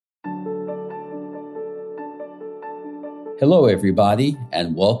Hello, everybody,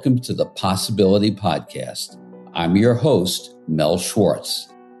 and welcome to the Possibility Podcast. I'm your host, Mel Schwartz.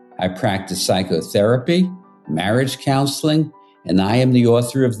 I practice psychotherapy, marriage counseling, and I am the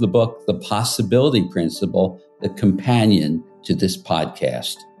author of the book, The Possibility Principle, the companion to this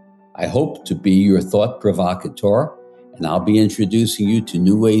podcast. I hope to be your thought provocateur, and I'll be introducing you to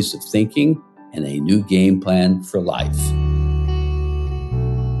new ways of thinking and a new game plan for life.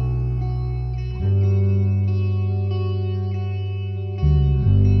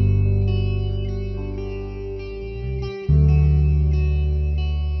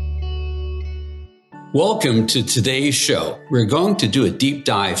 Welcome to today's show. We're going to do a deep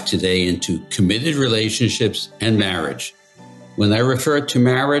dive today into committed relationships and marriage. When I refer to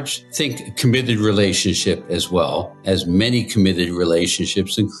marriage, think committed relationship as well, as many committed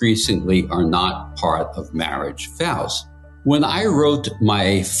relationships increasingly are not part of marriage vows. When I wrote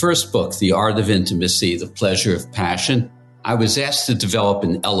my first book, The Art of Intimacy, The Pleasure of Passion, I was asked to develop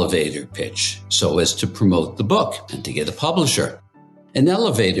an elevator pitch so as to promote the book and to get a publisher. An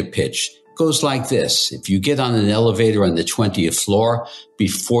elevator pitch goes like this. If you get on an elevator on the 20th floor,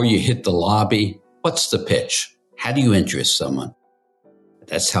 before you hit the lobby, what's the pitch? How do you interest someone?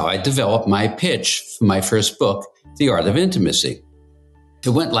 That's how I developed my pitch for my first book, The Art of Intimacy. It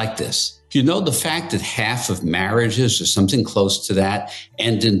went like this. You know, the fact that half of marriages or something close to that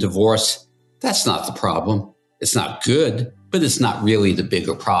end in divorce, that's not the problem. It's not good, but it's not really the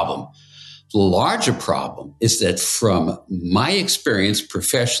bigger problem. The larger problem is that from my experience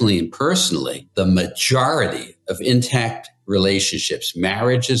professionally and personally, the majority of intact relationships,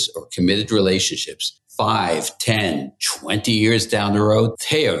 marriages or committed relationships, 5, 10, 20 years down the road,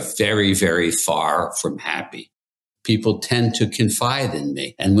 they are very, very far from happy. People tend to confide in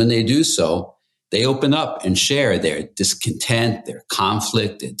me. And when they do so, they open up and share their discontent, their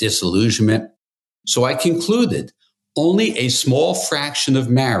conflict, their disillusionment. So I concluded only a small fraction of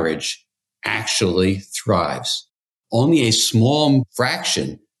marriage actually thrives. Only a small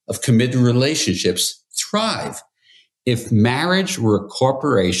fraction of committed relationships thrive. If marriage were a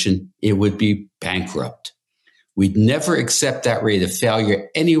corporation, it would be bankrupt. We'd never accept that rate of failure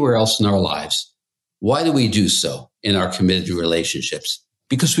anywhere else in our lives. Why do we do so in our committed relationships?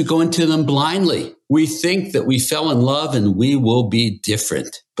 Because we go into them blindly. We think that we fell in love and we will be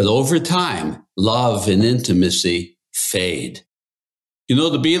different. But over time, love and intimacy fade. You know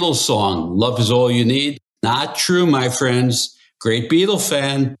the Beatles song, Love Is All You Need? Not true, my friends. Great Beatle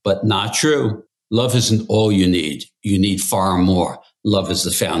fan, but not true. Love isn't all you need. You need far more. Love is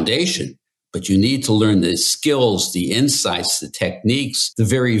the foundation, but you need to learn the skills, the insights, the techniques, the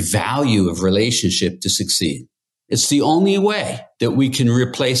very value of relationship to succeed. It's the only way that we can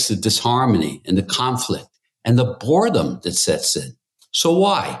replace the disharmony and the conflict and the boredom that sets in. So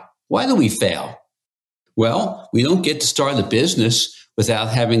why? Why do we fail? Well, we don't get to start a business without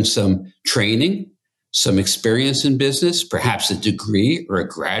having some training, some experience in business, perhaps a degree or a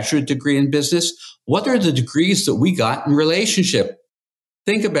graduate degree in business. What are the degrees that we got in relationship?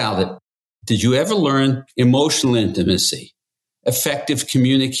 Think about it. Did you ever learn emotional intimacy, effective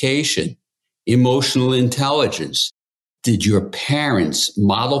communication, emotional intelligence? Did your parents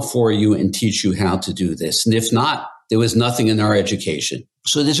model for you and teach you how to do this? And if not, there was nothing in our education.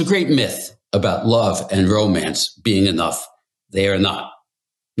 So there's a great myth about love and romance being enough. They are not.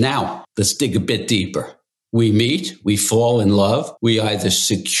 Now, let's dig a bit deeper. We meet, we fall in love, we either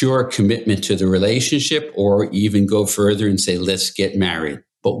secure commitment to the relationship or even go further and say, let's get married.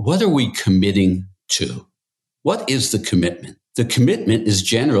 But what are we committing to? What is the commitment? The commitment is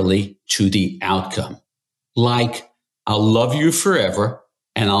generally to the outcome. Like, I'll love you forever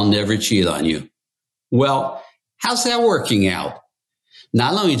and I'll never cheat on you. Well, how's that working out?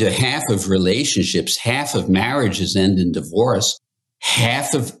 Not only do half of relationships, half of marriages end in divorce,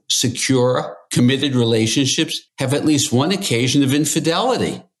 half of secure, committed relationships have at least one occasion of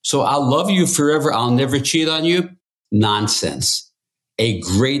infidelity. So I'll love you forever, I'll never cheat on you. Nonsense. A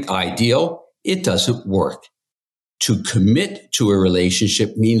great ideal, it doesn't work. To commit to a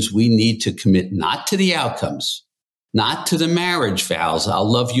relationship means we need to commit not to the outcomes, not to the marriage vows.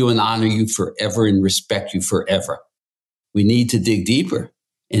 I'll love you and honor you forever and respect you forever. We need to dig deeper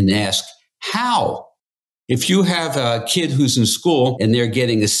and ask, how? If you have a kid who's in school and they're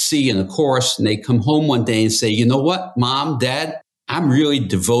getting a C in a course and they come home one day and say, you know what, Mom, Dad, I'm really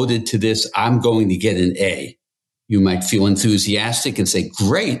devoted to this. I'm going to get an A. You might feel enthusiastic and say,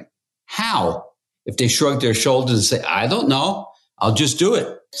 great. How? If they shrug their shoulders and say, I don't know, I'll just do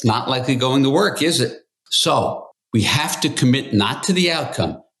it. It's not likely going to work, is it? So we have to commit not to the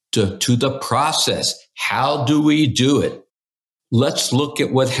outcome, to the process. How do we do it? Let's look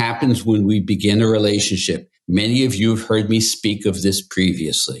at what happens when we begin a relationship. Many of you have heard me speak of this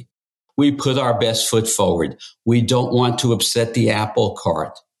previously. We put our best foot forward. We don't want to upset the apple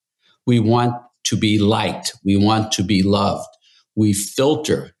cart. We want to be liked. We want to be loved. We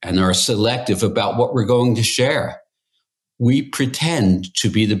filter and are selective about what we're going to share. We pretend to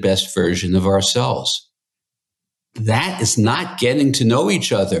be the best version of ourselves. That is not getting to know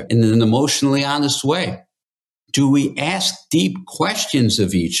each other in an emotionally honest way. Do we ask deep questions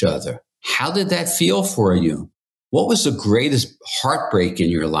of each other? How did that feel for you? What was the greatest heartbreak in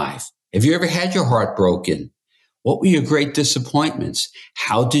your life? Have you ever had your heart broken? What were your great disappointments?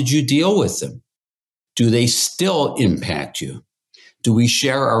 How did you deal with them? Do they still impact you? Do we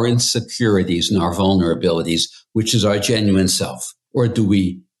share our insecurities and our vulnerabilities, which is our genuine self? Or do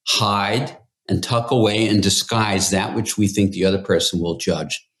we hide and tuck away and disguise that which we think the other person will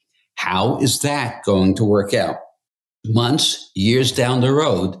judge? How is that going to work out? Months, years down the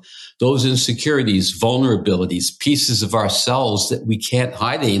road, those insecurities, vulnerabilities, pieces of ourselves that we can't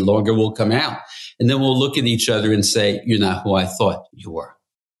hide any longer will come out. And then we'll look at each other and say, you're not who I thought you were.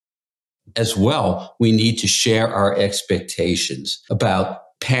 As well, we need to share our expectations about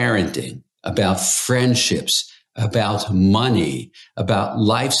parenting, about friendships, about money, about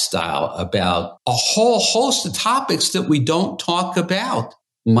lifestyle, about a whole host of topics that we don't talk about.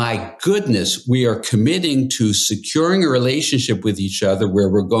 My goodness, we are committing to securing a relationship with each other where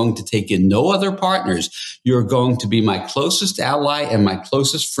we're going to take in no other partners. You're going to be my closest ally and my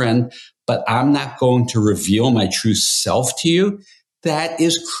closest friend, but I'm not going to reveal my true self to you. That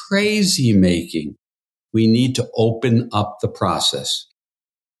is crazy making. We need to open up the process.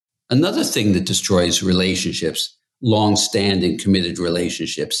 Another thing that destroys relationships, long-standing committed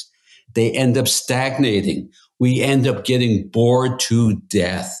relationships, they end up stagnating. We end up getting bored to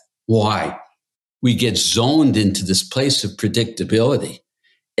death. Why? We get zoned into this place of predictability.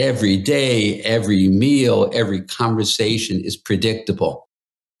 Every day, every meal, every conversation is predictable.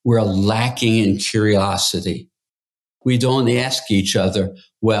 We're lacking in curiosity. We don't ask each other,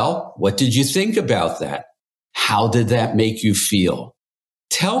 well, what did you think about that? How did that make you feel?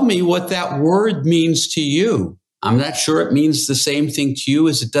 Tell me what that word means to you. I'm not sure it means the same thing to you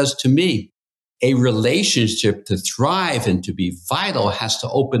as it does to me. A relationship to thrive and to be vital has to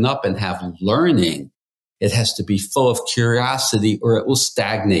open up and have learning. It has to be full of curiosity or it will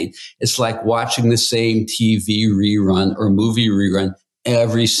stagnate. It's like watching the same TV rerun or movie rerun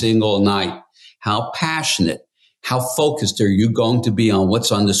every single night. How passionate, how focused are you going to be on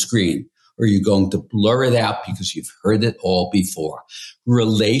what's on the screen? Or are you going to blur it out because you've heard it all before?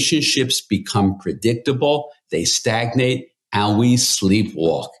 Relationships become predictable, they stagnate, and we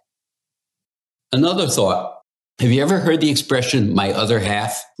sleepwalk. Another thought, have you ever heard the expression, my other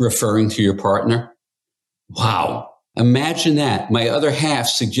half, referring to your partner? Wow. Imagine that. My other half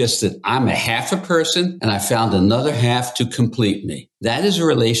suggests that I'm a half a person and I found another half to complete me. That is a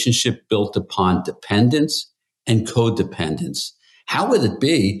relationship built upon dependence and codependence. How would it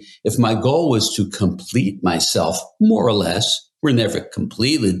be if my goal was to complete myself, more or less? We're never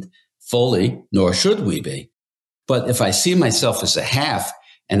completed fully, nor should we be. But if I see myself as a half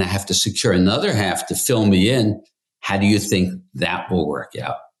and I have to secure another half to fill me in, how do you think that will work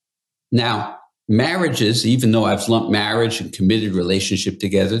out? Now, marriages, even though I've lumped marriage and committed relationship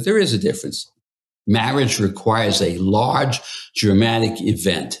together, there is a difference. Marriage requires a large, dramatic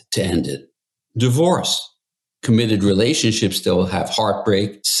event to end it. Divorce. Committed relationships still have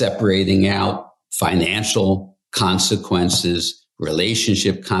heartbreak, separating out, financial consequences,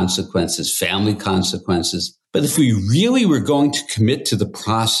 relationship consequences, family consequences. But if we really were going to commit to the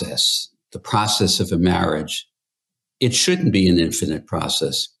process of a marriage, it shouldn't be an infinite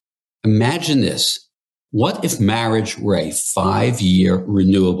process. Imagine this. What if marriage were a 5-year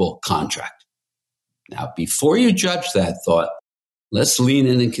renewable contract? Now, before you judge that thought, let's lean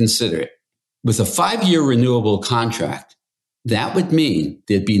in and consider it. With a 5-year renewable contract, that would mean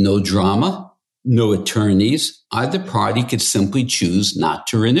there'd be no drama, no attorneys. Either party could simply choose not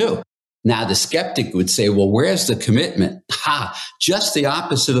to renew. Now, the skeptic would say, well, where's the commitment? Just the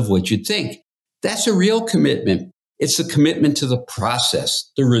opposite of what you'd think. That's a real commitment. It's a commitment to the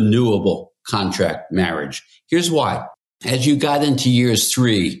process, the renewable contract marriage. Here's why. As you got into years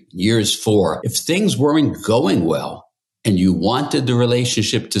 3, years 4, if things weren't going well and you wanted the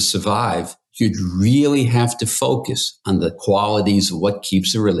relationship to survive, you'd really have to focus on the qualities of what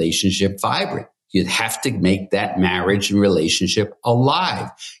keeps a relationship vibrant. You'd have to make that marriage and relationship alive.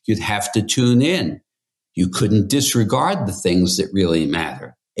 You'd have to tune in. You couldn't disregard the things that really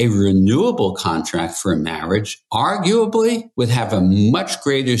matter. A renewable contract for a marriage arguably would have a much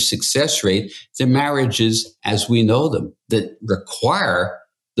greater success rate than marriages as we know them that require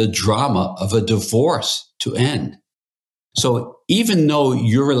the drama of a divorce to end. So even though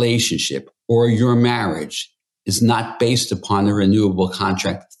your relationship or your marriage is not based upon a renewable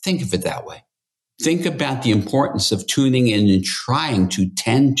contract, think of it that way. Think about the importance of tuning in and trying to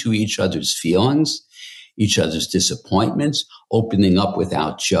tend to each other's feelings, each other's disappointments, opening up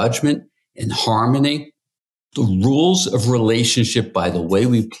without judgment, in harmony. The rules of relationship, by the way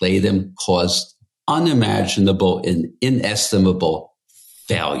we play them, cause unimaginable and inestimable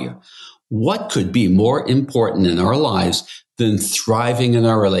failure. What could be more important in our lives than thriving in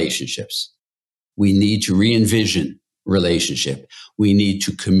our relationships? We need to re-envision relationship. We need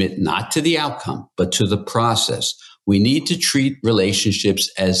to commit not to the outcome, but to the process. We need to treat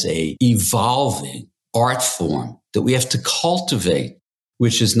relationships as a evolving art form that we have to cultivate,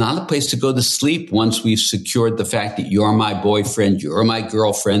 which is not a place to go to sleep once we've secured the fact that you're my boyfriend, you're my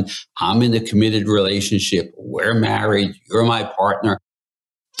girlfriend, I'm in a committed relationship, we're married, you're my partner.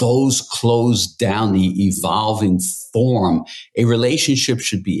 Those close down the evolving form. A relationship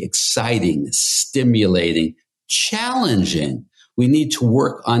should be exciting, stimulating, challenging. We need to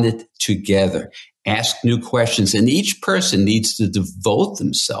work on it together, ask new questions, and each person needs to devote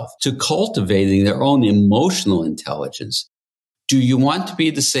themselves to cultivating their own emotional intelligence. Do you want to be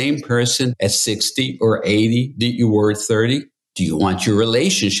the same person at 60 or 80 that you were at 30? Do you want your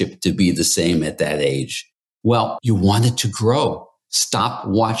relationship to be the same at that age? Well, you want it to grow. Stop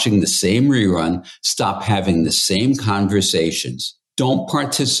watching the same rerun. Stop having the same conversations. Don't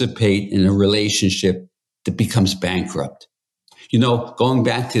participate in a relationship that becomes bankrupt. You know, going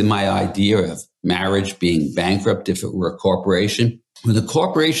back to my idea of marriage being bankrupt if it were a corporation, when a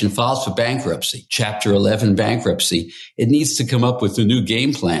corporation files for bankruptcy, Chapter 11 bankruptcy, it needs to come up with a new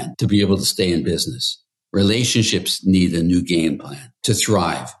game plan to be able to stay in business. Relationships need a new game plan to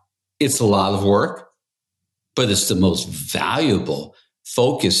thrive. It's a lot of work, but it's the most valuable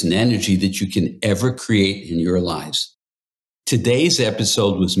focus and energy that you can ever create in your lives. Today's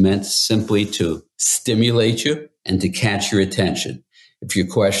episode was meant simply to stimulate you and to catch your attention. If your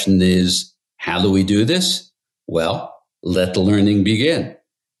question is, how do we do this? Well, let the learning begin.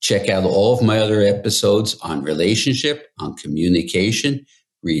 Check out all of my other episodes on relationship, on communication.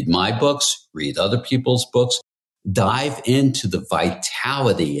 Read my books, read other people's books. Dive into the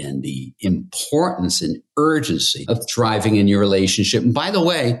vitality and the importance and urgency of thriving in your relationship. And by the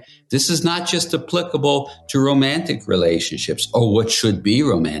way, this is not just applicable to romantic relationships or what should be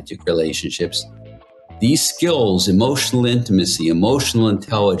romantic relationships. These skills, emotional intimacy, emotional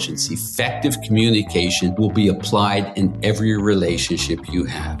intelligence, effective communication will be applied in every relationship you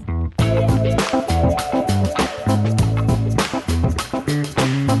have.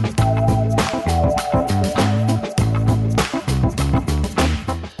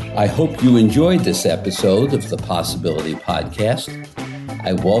 I hope you enjoyed this episode of the Possibility Podcast.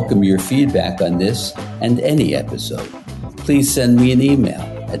 I welcome your feedback on this and any episode. Please send me an email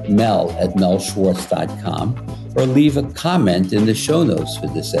at mel@melschwartz.com or leave a comment in the show notes for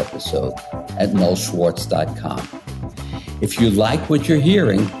this episode at melschwartz.com. If you like what you're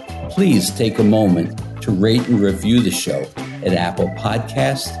hearing, please take a moment to rate and review the show at Apple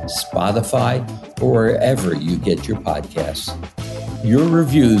Podcasts, Spotify, or wherever you get your podcasts. Your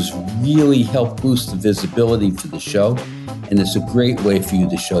reviews really help boost the visibility for the show, and it's a great way for you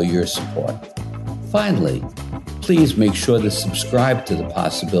to show your support. Finally, please make sure to subscribe to the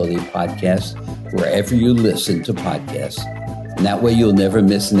Possibility Podcast wherever you listen to podcasts, and that way you'll never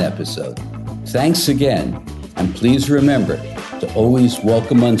miss an episode. Thanks again, and please remember to always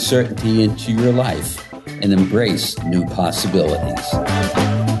welcome uncertainty into your life and embrace new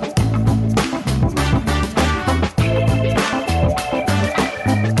possibilities.